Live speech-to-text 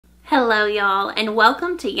Hello y'all, and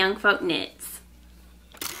welcome to YoungFolkKnits.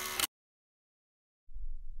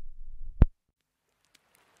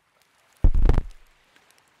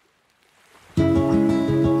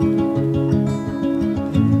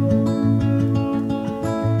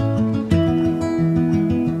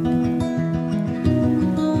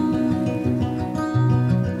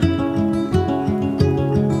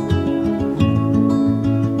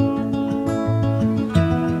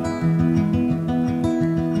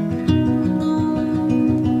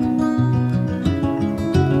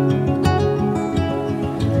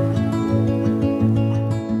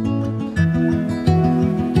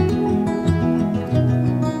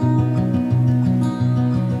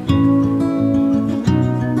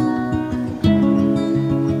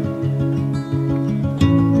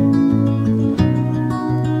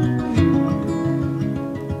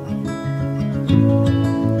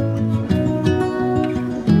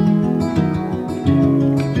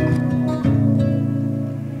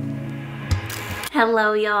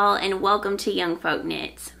 Hello y'all, and welcome to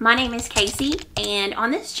YoungFolkKnits. My name is Kaci, and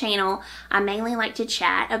on this channel I mainly like to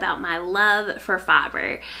chat about my love for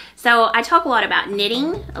fiber. So I talk a lot about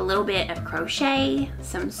knitting, a little bit of crochet,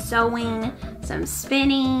 some sewing, some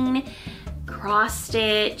spinning, cross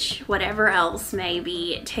stitch, whatever else may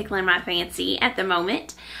be tickling my fancy at the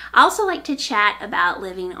moment. I also like to chat about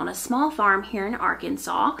living on a small farm here in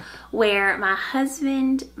Arkansas where my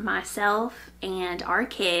husband, myself, and our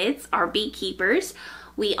kids are beekeepers.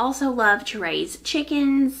 We also love to raise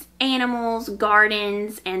chickens, animals,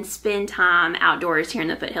 gardens, and spend time outdoors here in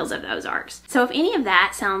the foothills of the Ozarks. So if any of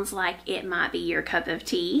that sounds like it might be your cup of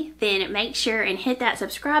tea, then make sure and hit that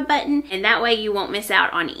subscribe button, and that way you won't miss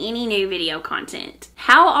out on any new video content.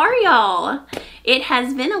 How are y'all? It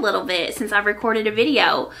has been a little bit since I've recorded a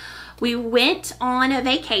video. We went on a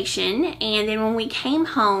vacation, and then when we came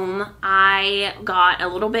home, I got a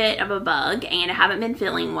little bit of a bug and I haven't been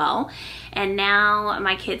feeling well. And now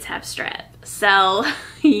my kids have strep. So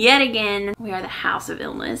yet again, we are the house of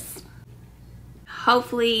illness.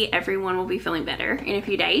 Hopefully everyone will be feeling better in a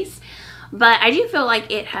few days. But I do feel like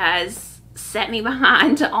it has set me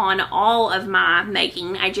behind on all of my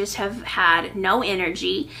making. I just have had no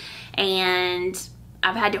energy, and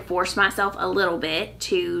I've had to force myself a little bit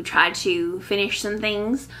to try to finish some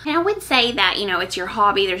things. And I would say that, you know, it's your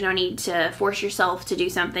hobby. There's no need to force yourself to do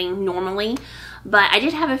something normally. But I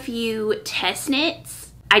did have a few test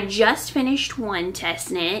knits. I just finished one test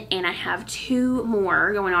knit, and I have two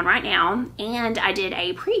more going on right now. And I did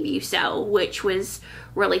a preview sew, which was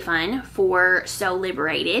really fun for Sew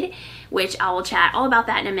Liberated, which I will chat all about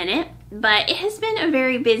that in a minute. But it has been a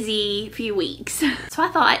very busy few weeks. So I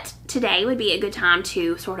thought today would be a good time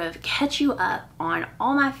to sort of catch you up on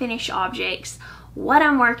all my finished objects, what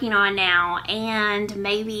I'm working on now, and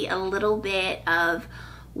maybe a little bit of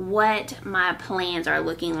what my plans are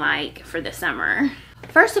looking like for the summer.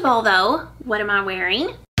 First of all though, what am I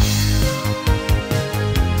wearing?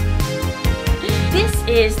 This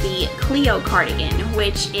is the Cleo cardigan,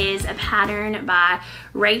 which is a pattern by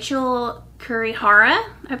Rachel Kurihara,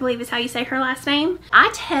 I believe is how you say her last name. I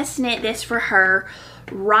test knit this for her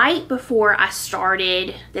right before I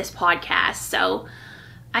started this podcast. So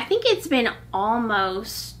I think it's been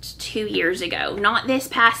almost 2 years ago. Not this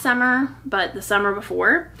past summer, but the summer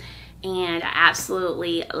before. And I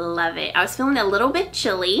absolutely love it. I was feeling a little bit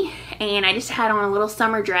chilly, and I just had on a little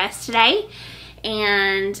summer dress today.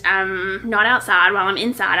 And I'm not outside. While I'm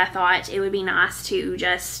inside, I thought it would be nice to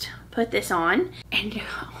just put this on. And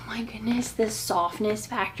oh my goodness, the softness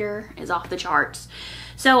factor is off the charts.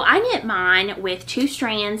 So I knit mine with 2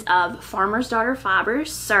 strands of Farmer's Daughter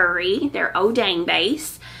Fibers Surrey. They're O'Dang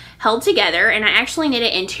base, held together, and I actually knit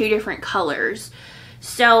it in 2 different colors.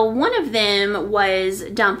 So one of them was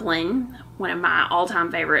Dumpling, one of my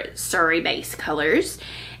all-time favorite Surrey base colors,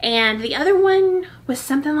 and the other one was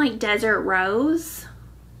something like Desert Rose.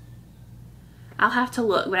 I'll have to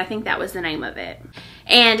look, but I think that was the name of it.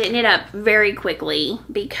 And it knit up very quickly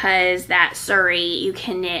because that Surrey you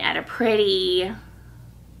can knit at a pretty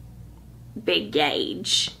big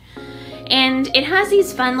gauge. And it has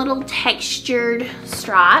these fun little textured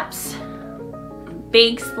stripes,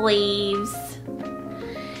 big sleeves,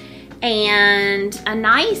 and a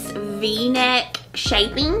nice V-neck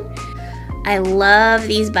shaping. I love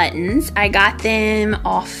these buttons. I got them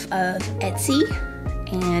off of Etsy,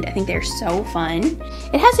 and I think they're so fun.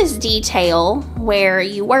 It has this detail where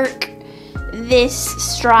you work this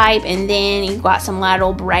stripe and then you've got some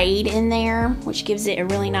lateral braid in there, which gives it a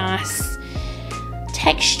really nice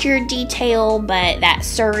textured detail, but that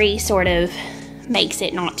Surrey sort of makes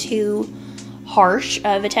it not too harsh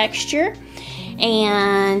of a texture.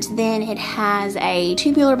 And then it has a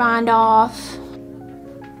tubular bind off,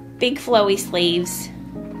 big flowy sleeves.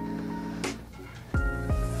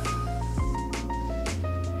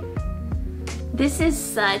 This is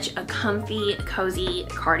such a comfy, cozy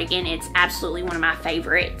cardigan. It's absolutely one of my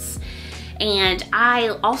favorites. And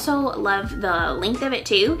I also love the length of it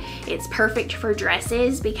too. It's perfect for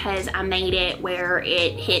dresses because I made it where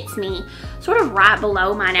it hits me sort of right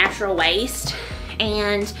below my natural waist.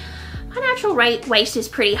 And my natural waist is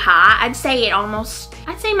pretty high. I'd say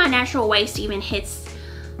my natural waist even hits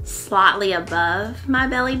slightly above my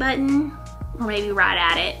belly button, or maybe right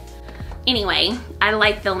at it. Anyway, I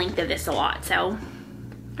like the length of this a lot, so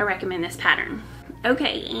I recommend this pattern.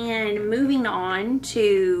 Okay, and moving on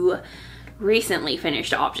to recently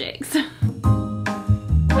finished objects. So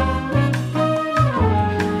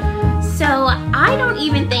I don't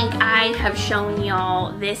even think I have shown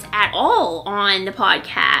y'all this at all on the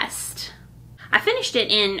podcast. I finished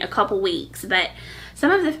it in a couple weeks, but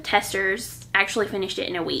some of the testers actually finished it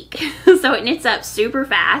in a week. So it knits up super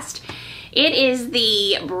fast. It is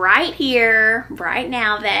the Bright Here, Bright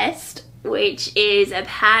Now vest, which is a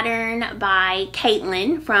pattern by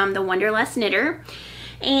Caitlin from the Wanderlust Knitter.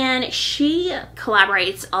 And she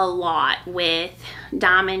collaborates a lot with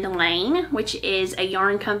Diamond Lane, which is a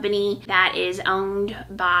yarn company that is owned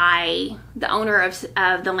by the owner of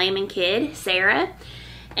the Lamb & Kid, Sarah.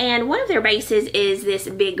 And one of their bases is this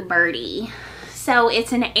Big Birdie. So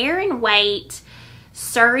it's an Aran weight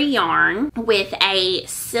Surrey yarn with a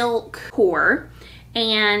silk core,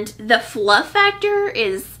 and the fluff factor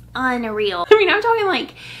is unreal. I mean, I'm talking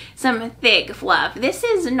like some thick fluff. This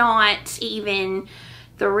is not even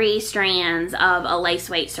 3 strands of a lace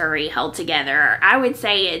weight Surrey held together. I would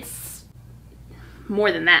say it's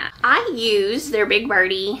more than that. I use their Big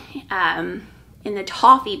Birdie in the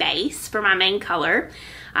toffee base for my main color.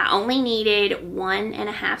 I only needed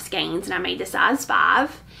 1.5 skeins and I made the size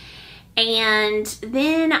 5. And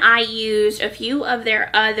then I used a few of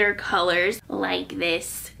their other colors, like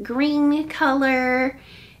this green color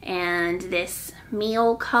and this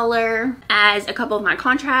meal color as a couple of my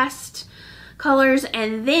contrast colors.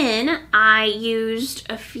 And then I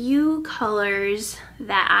used a few colors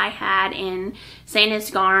that I had in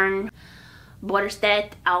Santa's Garn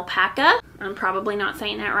Borstedt Alpaca. I'm probably not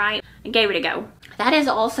saying that right. I gave it a go. That is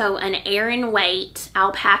also an Aran weight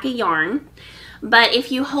alpaca yarn. But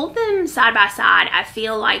if you hold them side by side, I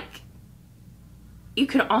feel like you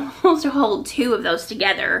could almost hold 2 of those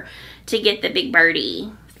together to get the Big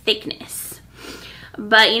Birdie thickness.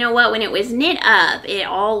 But you know what? When it was knit up, it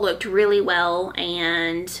all looked really well,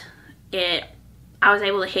 and I was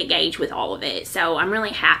able to hit gauge with all of it. So I'm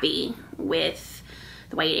really happy with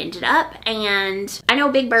the way it ended up. And I know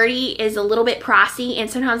Big Birdie is a little bit pricey, and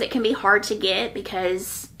sometimes it can be hard to get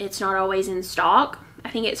because it's not always in stock. I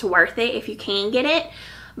think it's worth it if you can get it,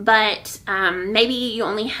 but maybe you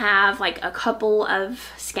only have like a couple of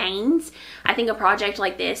skeins. I think a project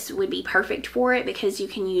like this would be perfect for it because you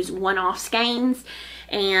can use one-off skeins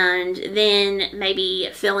and then maybe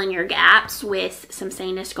fill in your gaps with some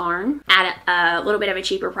Santa's Garn at a little bit of a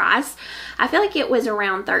cheaper price. I feel like it was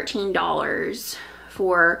around $13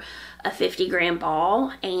 for a 50-gram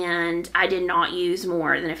ball, and I did not use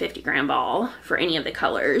more than a 50-gram ball for any of the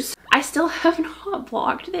colors. I still have not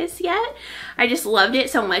vlogged this yet. I just loved it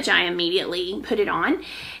so much I immediately put it on,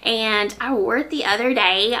 and I wore it the other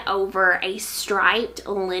day over a striped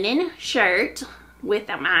linen shirt with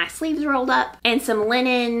my sleeves rolled up and some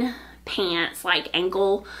linen pants, like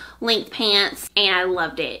ankle length pants, and I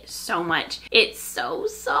loved it so much. It's so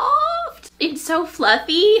soft. It's so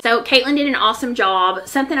fluffy. So Caitlin did an awesome job.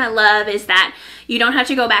 Something I love is that you don't have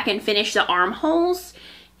to go back and finish the armholes.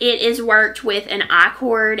 It is worked with an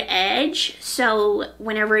I-cord edge, so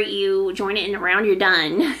whenever you join it in the round, you're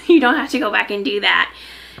done. You don't have to go back and do that.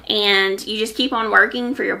 And you just keep on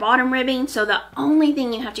working for your bottom ribbing, so the only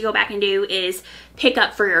thing you have to go back and do is pick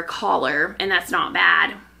up for your collar, and that's not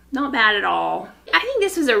bad. Not bad at all. I think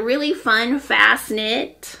this was a really fun, fast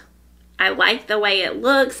knit. I like the way it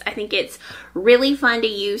looks. I think it's really fun to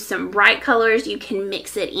use some bright colors. You can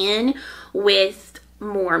mix it in with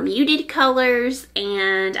more muted colors,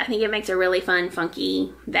 and I think it makes a really fun,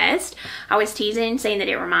 funky vest. I was teasing, saying that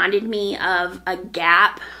it reminded me of a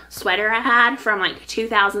Gap sweater I had from like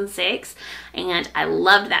 2006, and I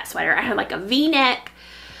loved that sweater. I had like a V-neck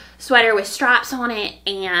sweater with stripes on it,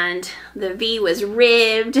 and the V was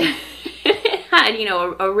ribbed. It had, you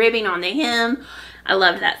know, a ribbing on the hem. I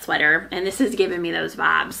loved that sweater, and this is giving me those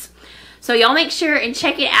vibes. So y'all make sure and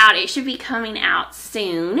check it out. It should be coming out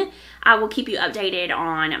soon. I will keep you updated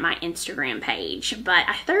on my Instagram page, but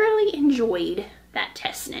I thoroughly enjoyed that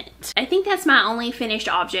test knit. I think that's my only finished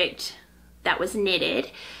object that was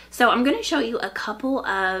knitted. So I'm going to show you a couple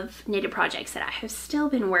of knitted projects that I have still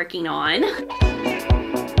been working on.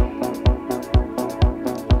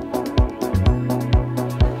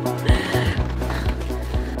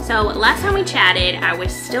 So last time we chatted, I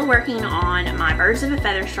was still working on my Birds of a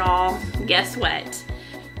Feather shawl. Guess what?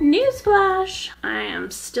 Newsflash! I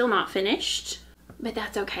am still not finished, but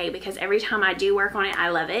that's okay because every time I do work on it, I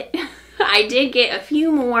love it. I did get a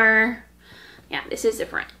few more, yeah, this is the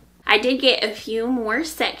front. I did get a few more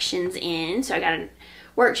sections in, so I got to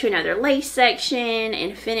work to another lace section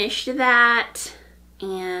and finish that,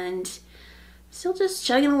 and still just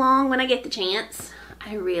chugging along when I get the chance.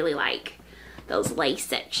 I really like those lace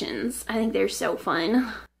sections. I think they're so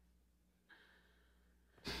fun.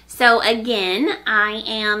 So again, I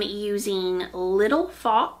am using Little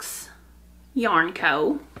Fox Yarn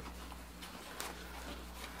Co.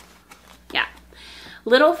 Yeah,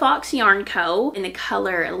 Little Fox Yarn Co. in the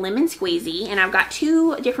color Lemon Squeezy, and I've got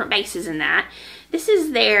two different bases in that. This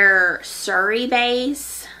is their Surrey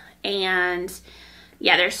base, and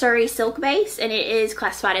yeah, their Surrey silk base, and it is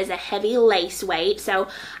classified as a heavy lace weight. So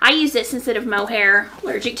I use this instead of mohair,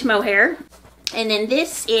 allergic to mohair. And then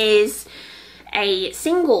this is a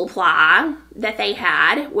single ply that they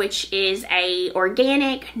had, which is a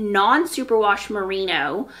organic non-superwash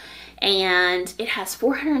merino, and it has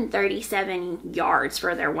 437 yards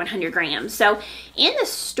for their 100 grams. So in the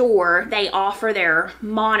store, they offer their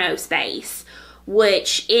mono space,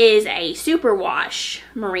 which is a superwash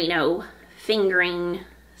merino fingering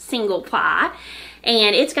single ply,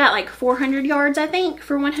 and it's got like 400 yards, I think,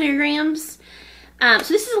 for 100 grams. So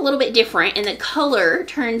this is a little bit different, and the color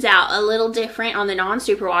turns out a little different on the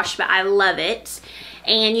non-superwash, but I love it.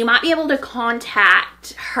 And you might be able to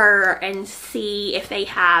contact her and see if they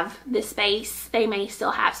have the space. They may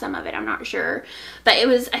still have some of it, I'm not sure. But it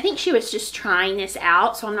was, I think she was just trying this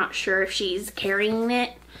out, so I'm not sure if she's carrying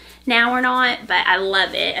it now or not, but I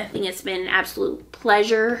love it. I think it's been an absolute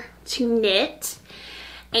pleasure to knit.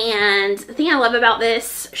 And the thing I love about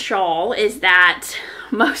this shawl is that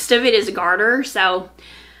most of it is garter, so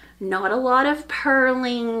not a lot of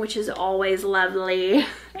purling, which is always lovely.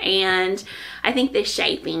 And I think the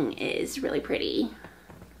shaping is really pretty.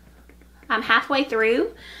 I'm halfway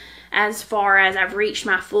through as far as I've reached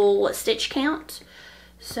my full stitch count.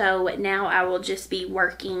 So now I will just be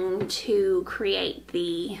working to create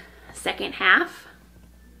the second half.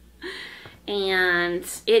 And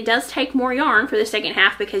it does take more yarn for the second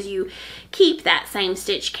half because you keep that same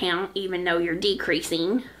stitch count even though you're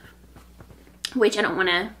decreasing, which I don't want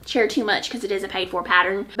to share too much because it is a paid for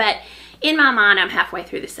pattern. But in my mind, I'm halfway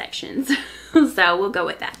through the sections. So we'll go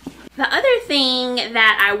with that. The other thing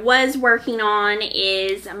that I was working on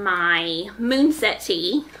is my Moonset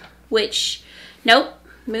tee, which, nope,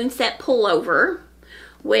 Moonset pullover,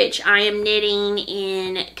 which I am knitting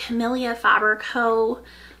in Camellia Fiber Co.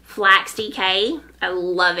 Flax DK. I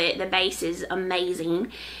love it. The base is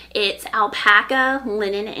amazing. It's alpaca,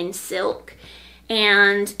 linen, and silk.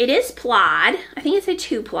 And it is plied. I think it's a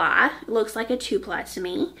 2-ply. It looks like a 2-ply to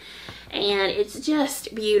me. And it's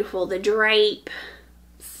just beautiful. The drape,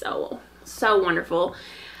 so wonderful.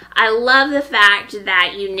 I love the fact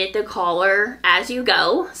that you knit the collar as you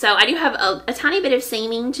go. So I do have a tiny bit of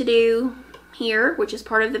seaming to do here, which is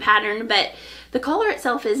part of the pattern, but the collar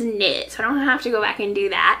itself is knit, so I don't have to go back and do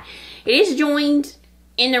that. It is joined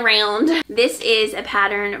in the round. This is a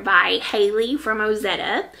pattern by Haley from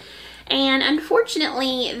Ozetta, and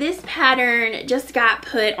unfortunately this pattern just got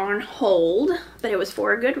put on hold, but it was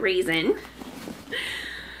for a good reason.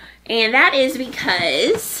 And that is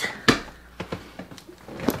because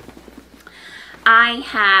I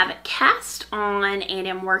have cast on and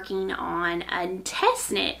am working on a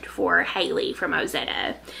test knit for Haley from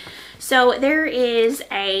Ozetta. So there is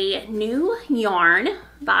a new yarn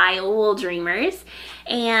by Wool Dreamers,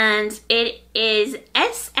 and it is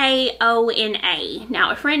Saona. Now,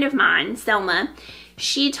 a friend of mine, Selma,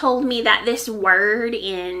 she told me that this word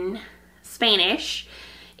in Spanish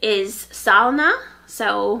is sauna,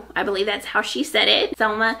 so I believe that's how she said it.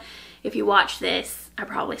 Selma, if you watch this, I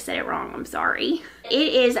probably said it wrong, I'm sorry.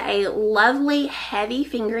 It is a lovely heavy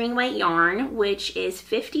fingering weight yarn, which is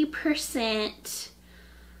 50%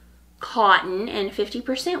 cotton and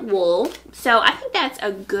 50% wool. So I think that's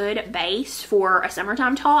a good base for a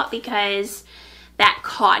summertime top because that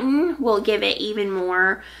cotton will give it even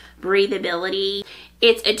more breathability.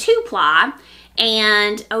 It's a 2-ply,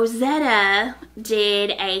 and Ozetta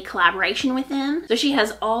did a collaboration with them. So she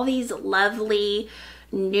has all these lovely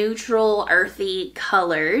neutral earthy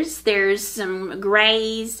colors. There's some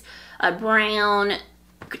grays, a brown,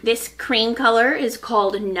 This cream color is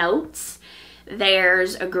called Notes.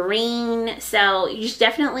 There's a green, so you just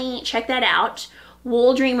definitely check that out.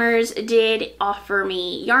 Wool Dreamers did offer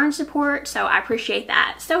me yarn support, so I appreciate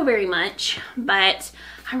that so very much. But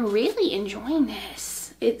I'm really enjoying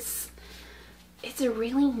this. It's a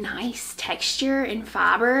really nice texture and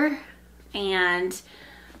fiber, and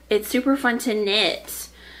it's super fun to knit.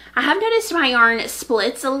 I have noticed my yarn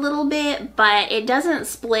splits a little bit, but it doesn't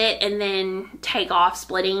split and then take off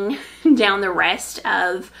splitting down the rest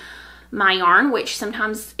of my yarn, which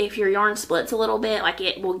sometimes if your yarn splits a little bit, like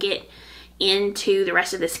it will get into the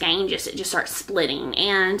rest of the skein, it just starts splitting,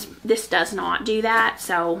 and this does not do that,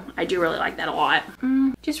 so I do really like that a lot.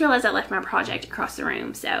 Just realized I left my project across the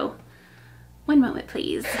room, so one moment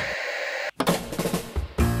please.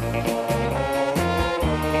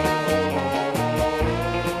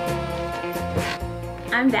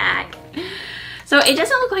 I'm back. So it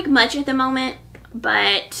doesn't look like much at the moment,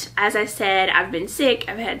 but as I said, I've been sick.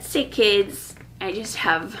 I've had sick kids. I just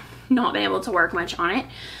have not been able to work much on it.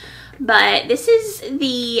 But this is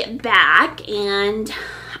the back, and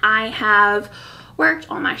I have worked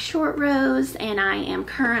on my short rows, and I am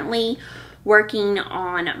currently working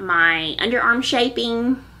on my underarm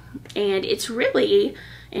shaping, and it's really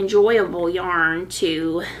enjoyable yarn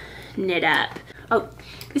to knit up. Oh,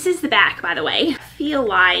 this is the back, by the way. I feel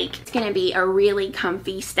like it's gonna be a really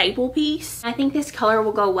comfy staple piece. I think this color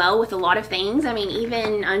will go well with a lot of things. I mean,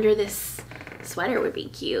 even under this sweater would be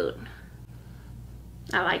cute.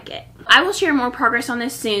 I like it. I will share more progress on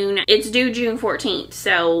this soon. It's due June 14th,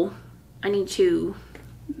 so I need to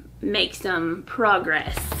make some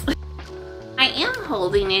progress. I am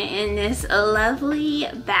holding it in this lovely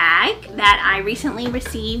bag that I recently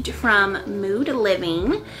received from Mood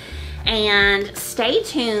Living. And stay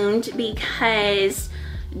tuned, because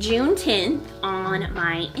June 10th on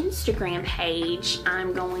my Instagram page,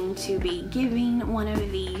 I'm going to be giving one of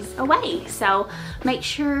these away. So make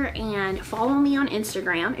sure and follow me on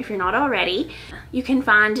Instagram if you're not already. You can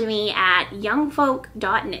find me at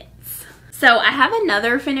YoungFolkKnits. So I have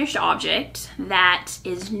another finished object that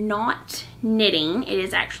is not knitting. It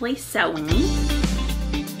is actually sewing.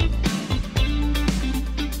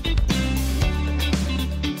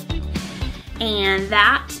 And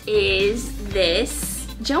that is this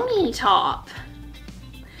Joni top.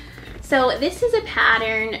 So this is a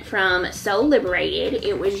pattern from So Liberated.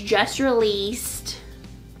 It was just released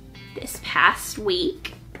this past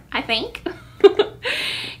week, I think.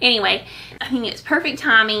 Anyway, I think it's perfect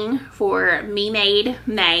timing for Me Made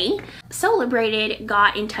May. So Liberated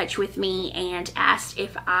got in touch with me and asked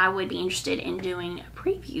if I would be interested in doing a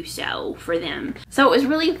preview sew for them. So it was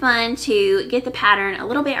really fun to get the pattern a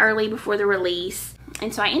little bit early before the release.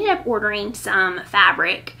 And so I ended up ordering some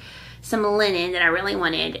fabric, some linen that I really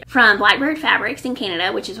wanted from Blackbird Fabrics in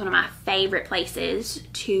Canada, which is one of my favorite places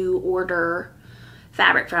to order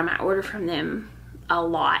fabric from. I order from them a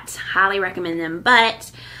lot. Highly recommend them.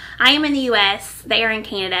 But I am in the US, they are in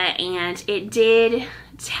Canada, and it did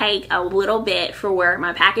take a little bit for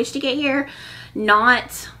my package to get here.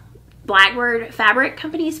 Not Blackbird Fabric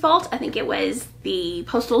Company's fault. I think it was the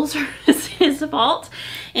Postal Service's fault.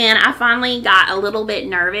 And I finally got a little bit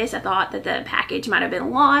nervous. I thought that the package might have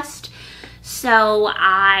been lost. So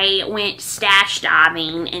I went stash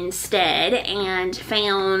diving instead and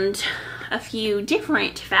found a few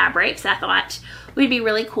different fabrics I thought would be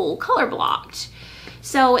really cool color blocked.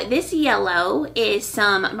 So this yellow is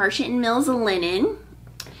some Merchant & Mills linen.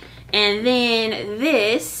 And then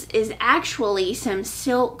this is actually some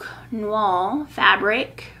Silk Noir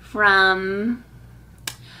fabric from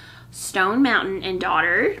Stone Mountain and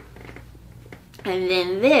Daughter. And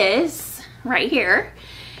then this right here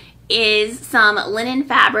is some linen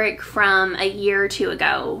fabric from a year or two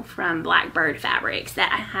ago from Blackbird Fabrics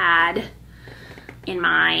that I had in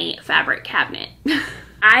my fabric cabinet.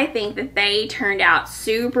 I think that they turned out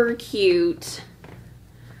super cute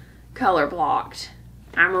color blocked.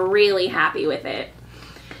 I'm really happy with it.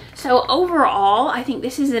 So overall, I think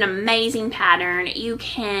this is an amazing pattern. You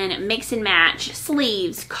can mix and match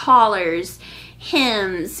sleeves, collars,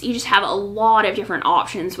 hems. You just have a lot of different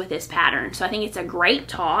options with this pattern. So I think it's a great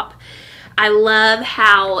top. I love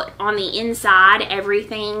how on the inside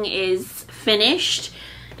everything is finished.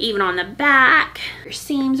 Even on the back, your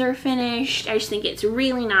seams are finished. I just think it's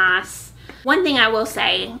really nice. One thing I will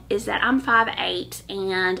say is that I'm 5'8",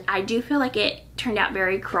 and I do feel like it turned out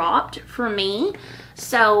very cropped for me.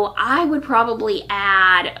 So I would probably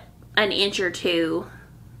add an inch or two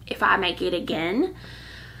if I make it again.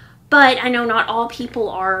 But I know not all people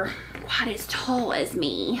are quite as tall as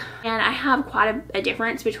me. And I have quite a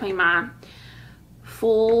difference between my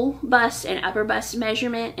full bust and upper bust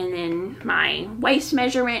measurement and then my waist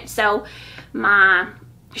measurement. So my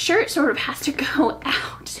shirt sort of has to go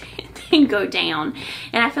out and then go down.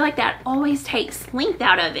 And I feel like that always takes length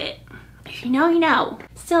out of it. If you know, you know.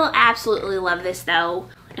 Still absolutely love this though.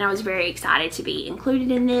 And I was very excited to be included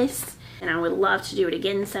in this. And I would love to do it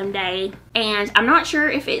again someday. And I'm not sure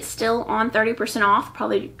if it's still on 30% off.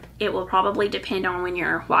 It will probably depend on when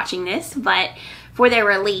you're watching this. But for their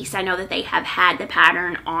release, I know that they have had the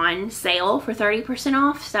pattern on sale for 30%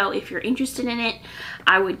 off. So if you're interested in it,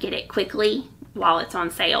 I would get it quickly while it's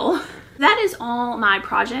on sale. That is all my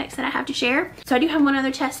projects that I have to share. So I do have one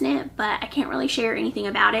other test knit, but I can't really share anything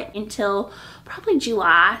about it until probably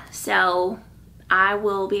July. So I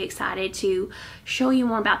will be excited to show you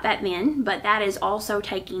more about that then, but that is also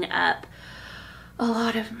taking up a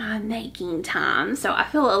lot of my making time. So I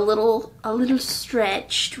feel a little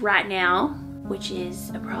stretched right now, which is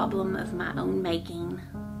a problem of my own making.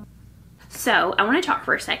 So I want to talk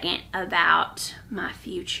for a second about my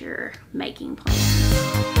future making plans.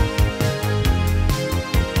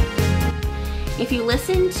 If you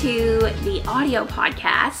listen to the audio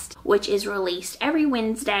podcast, which is released every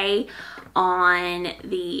Wednesday on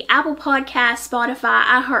the Apple Podcast, Spotify,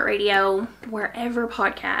 iHeartRadio, wherever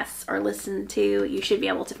podcasts are listened to, you should be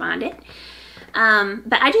able to find it.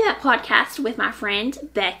 But I do that podcast with my friend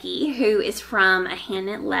Becky, who is from A Hand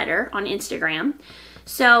Knit Letter on Instagram.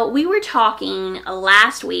 So we were talking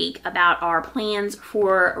last week about our plans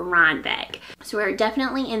for Rhinebeck. So we're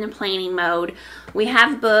definitely in the planning mode. We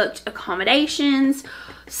have booked accommodations,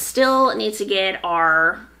 still need to get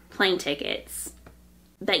our plane tickets.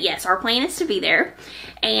 But yes, our plan is to be there.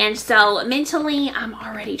 And so mentally, I'm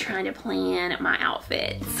already trying to plan my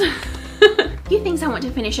outfits. A few things I want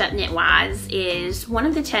to finish up knit-wise is one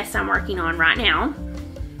of the tests I'm working on right now.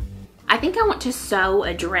 I think I want to sew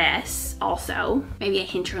a dress also, maybe a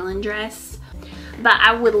hinterland dress. But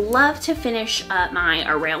I would love to finish up my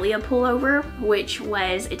Aurelia pullover, which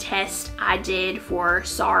was a test I did for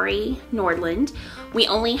Sorry Nordland. We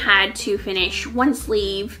only had to finish one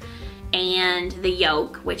sleeve and the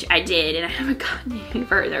yoke, which I did, and I haven't gotten any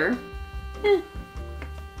further.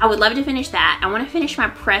 I would love to finish that. I want to finish my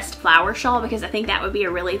pressed flower shawl because I think that would be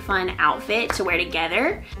a really fun outfit to wear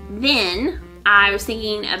together. Then I was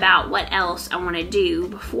thinking about what else I want to do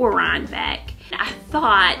before Rhinebeck. I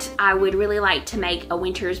thought I would really like to make a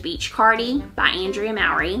Winter's Beach Cardi by Andrea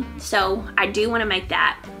Mowry. So I do want to make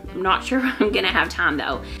that. I'm not sure if I'm going to have time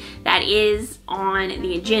though. That is on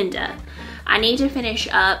the agenda. I need to finish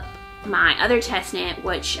up my other test knit,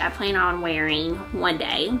 which I plan on wearing one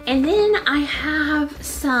day. And then I have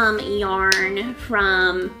some yarn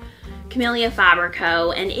from Camellia Fiber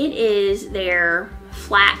Co. and it is their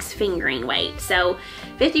flax fingering weight. So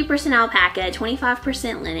 50% alpaca,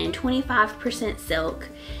 25% linen, 25% silk.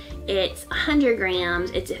 It's 100 grams.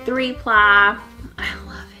 It's a 3-ply. I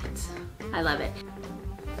love it. I love it.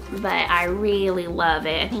 But I really love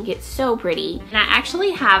it. I think it's so pretty. And I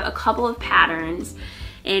actually have a couple of patterns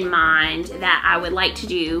in mind that I would like to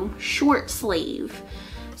do short sleeve.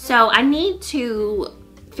 So I need to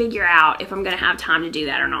figure out if I'm gonna have time to do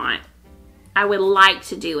that or not. I would like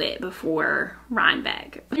to do it before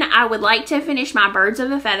Rhinebeck. I would like to finish my Birds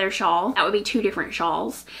of a Feather shawl. That would be 2 different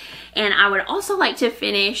shawls. And I would also like to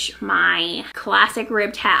finish my classic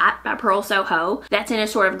ribbed hat by Pearl Soho. That's in a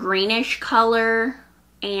sort of greenish color.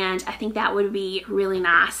 And I think that would be really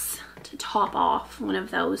nice to top off one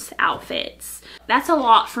of those outfits. That's a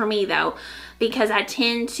lot for me though, because I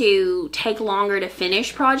tend to take longer to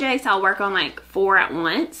finish projects. I'll work on like 4 at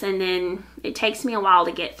once and then it takes me a while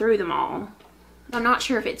to get through them all. I'm not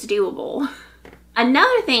sure if it's doable.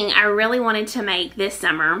 Another thing I really wanted to make this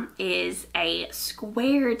summer is a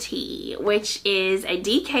square tee, which is a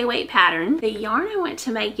DK weight pattern. The yarn I want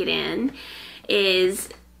to make it in is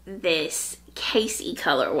this Kaci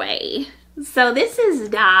colorway. So this is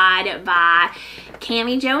dyed by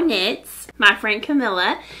Cami Jo Knits, my friend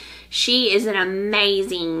Camilla. She is an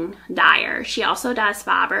amazing dyer. She also dyes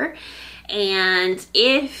fiber. And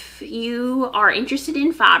if you are interested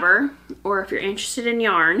in fiber, or if you're interested in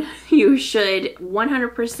yarn, you should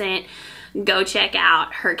 100% go check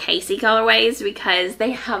out her Kaci colorways because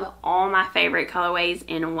they have all my favorite colorways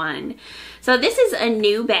in one. So this is a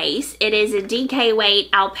new base. It is a DK weight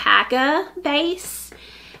alpaca base.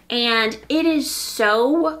 And it is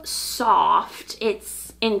so soft.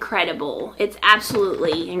 It's incredible. It's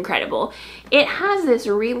absolutely incredible. It has this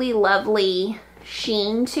really lovely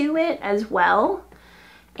sheen to it as well.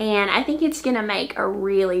 And I think it's gonna make a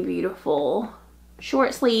really beautiful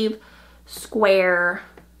short sleeve square.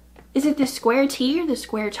 Is it the square tee or the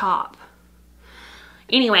square top?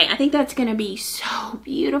 Anyway, I think that's gonna be so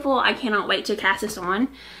beautiful. I cannot wait to cast this on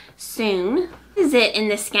soon. This is it in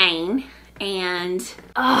the skein, and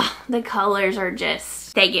the colors are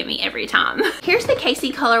just, they get me every time. Here's the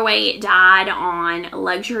Kaci colorway dyed on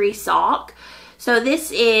luxury sock. So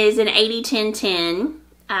this is an 80-10-10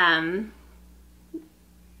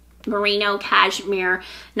 merino cashmere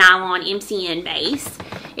nylon MCN base.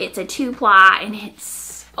 It's a 2-ply and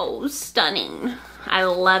it's stunning. I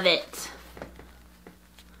love it.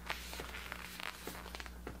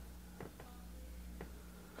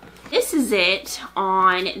 This is it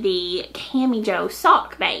on the Cami Jo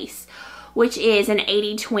sock base, which is an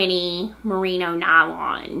 80-20 merino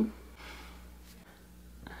nylon.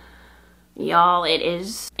 Y'all, it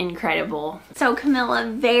is incredible. So Camilla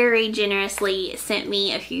very generously sent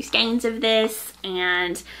me a few skeins of this,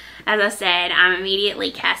 and as I said, I'm immediately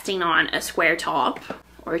casting on a square top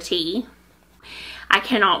or tee. I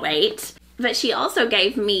cannot wait. But she also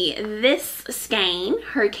gave me this skein,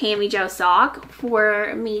 her Cami Jo sock,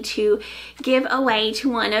 for me to give away to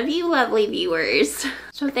one of you lovely viewers.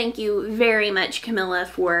 So thank you very much, Camilla,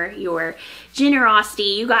 for your generosity.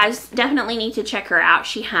 You guys definitely need to check her out.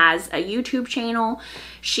 She has a YouTube channel.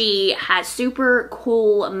 She has super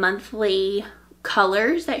cool monthly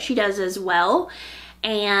colors that she does as well.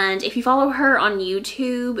 And if you follow her on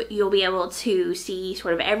YouTube, you'll be able to see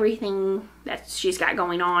sort of everything that she's got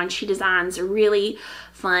going on. She designs really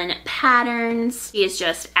fun patterns. She is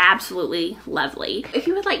just absolutely lovely. If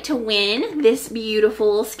you would like to win this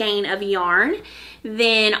beautiful skein of yarn,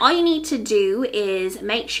 then all you need to do is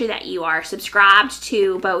make sure that you are subscribed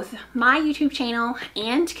to both my YouTube channel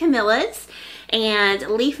and Camilla's, and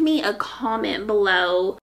leave me a comment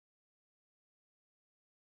below.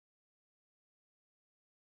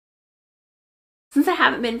 Since I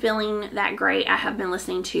haven't been feeling that great, I have been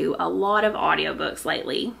listening to a lot of audiobooks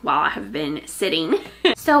lately while I have been sitting.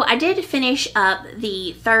 So I did finish up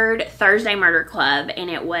the 3rd Thursday Murder Club, and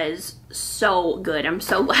it was so good. I'm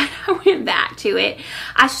so glad I went back to it.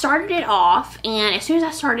 I started it off, and as soon as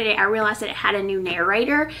I started it, I realized that it had a new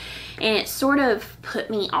narrator, and it sort of put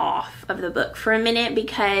me off of the book for a minute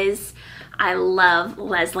because I love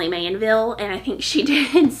Leslie Manville, and I think she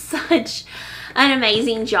did such an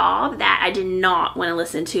amazing job that I did not want to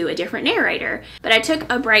listen to a different narrator. But I took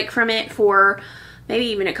a break from it for maybe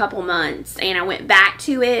even a couple months, and I went back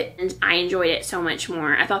to it, and I enjoyed it so much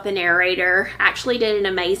more. I thought the narrator actually did an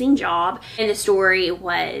amazing job, and the story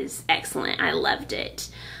was excellent. I loved it.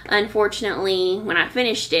 Unfortunately, when I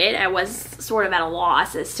finished it, I was sort of at a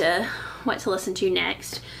loss as to what to listen to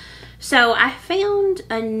next. So I found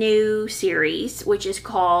a new series, which is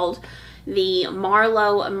called the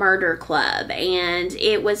Marlowe Murder Club, and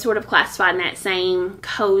it was sort of classified in that same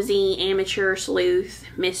cozy amateur sleuth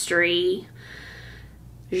mystery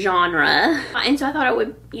genre, and so I thought it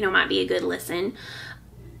would, might be a good listen.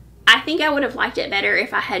 I think I would have liked it better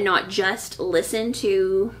if I had not just listened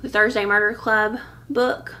to the Thursday Murder Club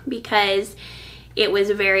book, because it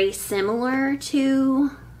was very similar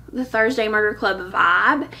to the Thursday Murder Club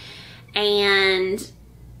vibe, and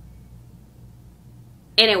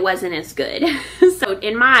it wasn't as good. So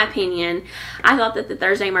in my opinion, I thought that the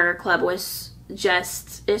Thursday Murder Club is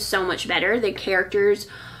so much better. The characters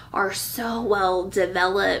are so well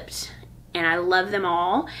developed, and I love them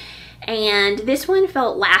all. And this one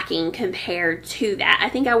felt lacking compared to that. I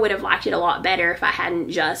think I would have liked it a lot better if I hadn't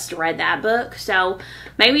just read that book. So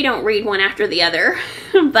maybe don't read one after the other,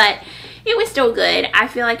 but it was still good. I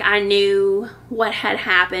feel like I knew what had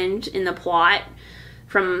happened in the plot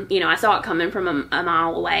from, I saw it coming from a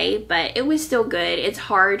mile away, but it was still good. It's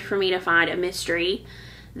hard for me to find a mystery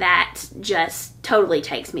that just totally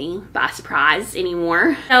takes me by surprise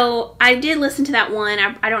anymore. So I did listen to that one.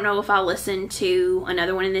 I don't know if I'll listen to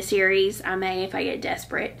another one in the series. I may if I get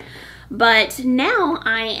desperate. But now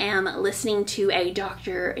I am listening to a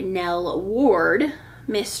Dr. Nell Ward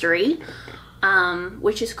mystery,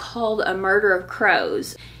 which is called A Murder of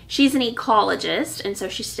Crows. She's an ecologist, and so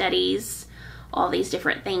she studies all these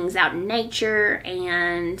different things out in nature,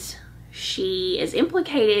 and she is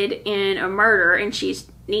implicated in a murder, and she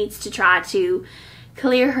needs to try to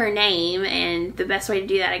clear her name, and the best way to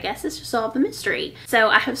do that, I guess, is to solve the mystery. So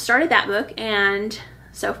I have started that book, and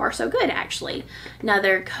so far so good, actually.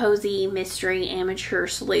 Another cozy mystery amateur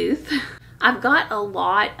sleuth. I've got a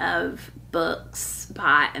lot of books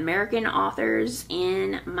by American authors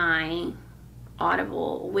in my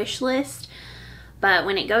Audible wish list, but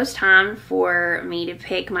when it goes time for me to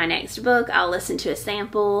pick my next book, I'll listen to a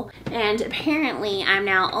sample, and apparently I'm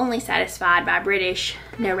now only satisfied by British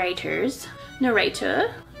narrators.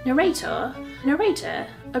 Narrator,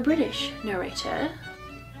 a British narrator.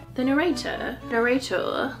 the narrator,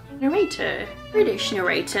 British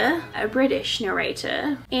narrator, a British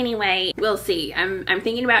narrator. Anyway, we'll see. I'm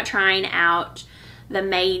thinking about trying out The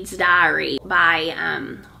Maid's Diary by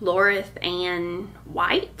Lorith Ann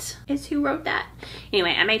White is who wrote that.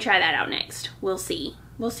 Anyway, I may try that out next. We'll see.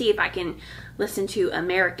 We'll see if I can listen to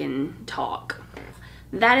American talk.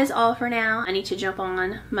 That is all for now. I need to jump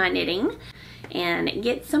on my knitting and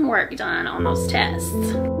get some work done on those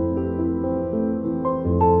tests.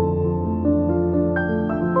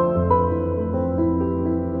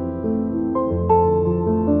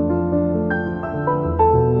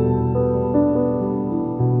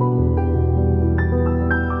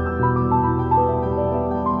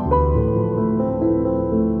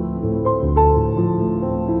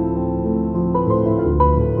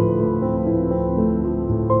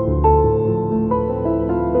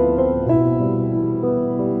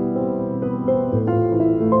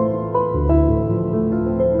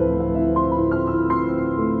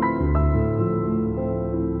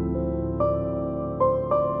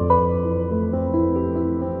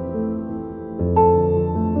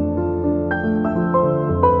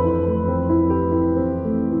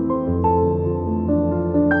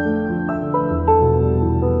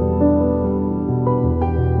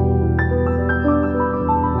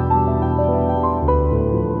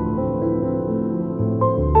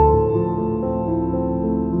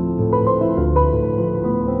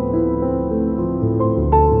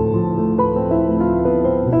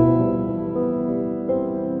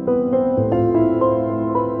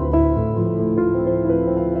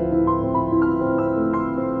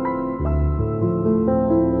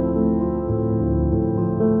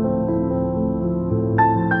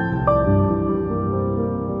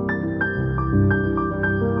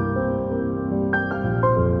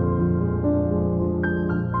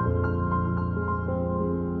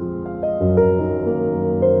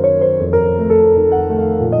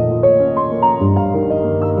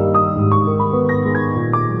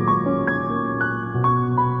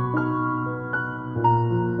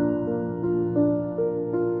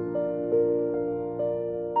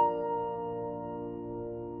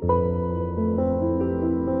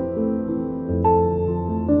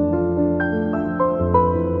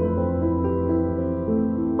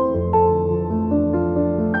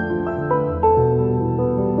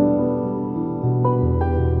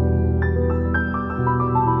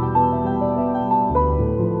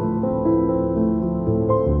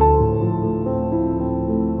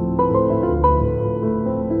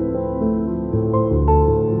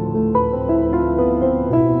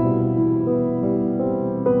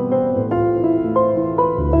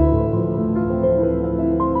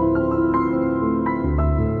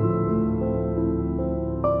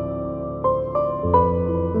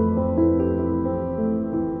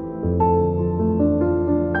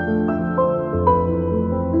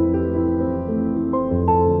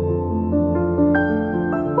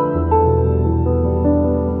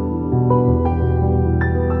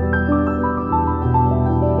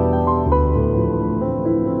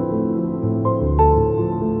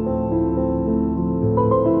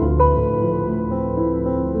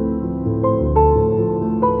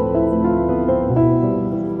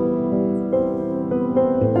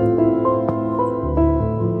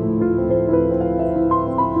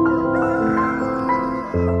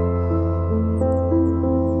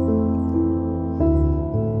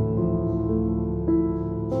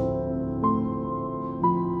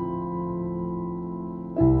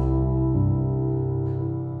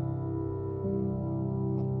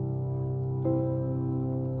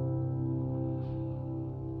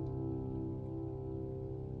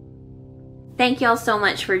 Thank y'all so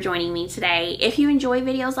much for joining me today. If you enjoy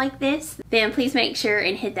videos like this, then please make sure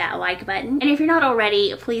and hit that like button. And if you're not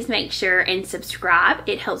already, please make sure and subscribe.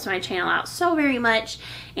 It helps my channel out so very much,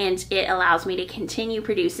 and it allows me to continue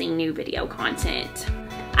producing new video content.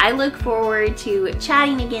 I look forward to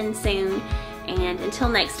chatting again soon, and until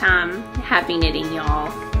next time, happy knitting,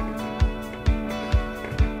 y'all.